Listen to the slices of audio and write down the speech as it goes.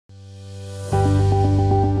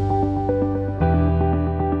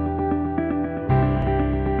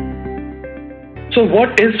So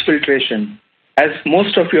what is filtration? As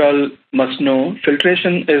most of you all must know,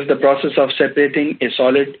 filtration is the process of separating a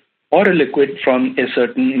solid or a liquid from a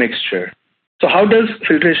certain mixture. So how does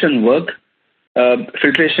filtration work?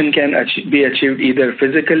 Filtration can be achieved either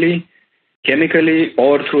physically, chemically,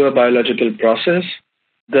 or through a biological process.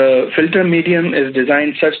 The filter medium is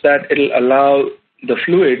designed such that it will allow the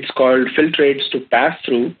fluids called filtrates to pass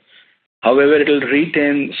through. However, it will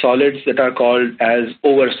retain solids that are called as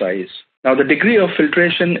oversize. Now, the degree of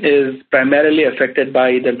filtration is primarily affected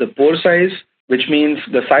by either the pore size, which means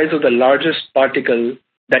the size of the largest particle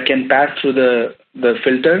that can pass through the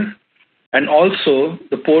filter, and also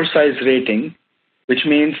the pore size rating, which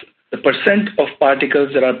means the percent of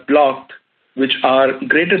particles that are blocked which are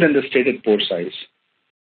greater than the stated pore size.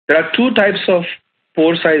 There are two types of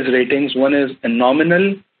pore size ratings. One is a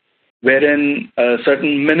nominal, wherein a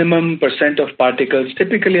certain minimum percent of particles,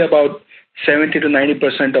 typically about 70 to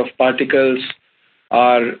 90% of particles,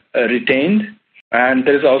 are retained. And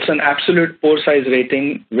there is also an absolute pore size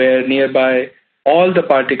rating where nearby all the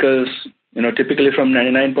particles, typically from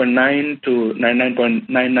 99.9 to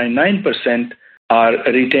 99.999% are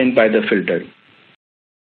retained by the filter.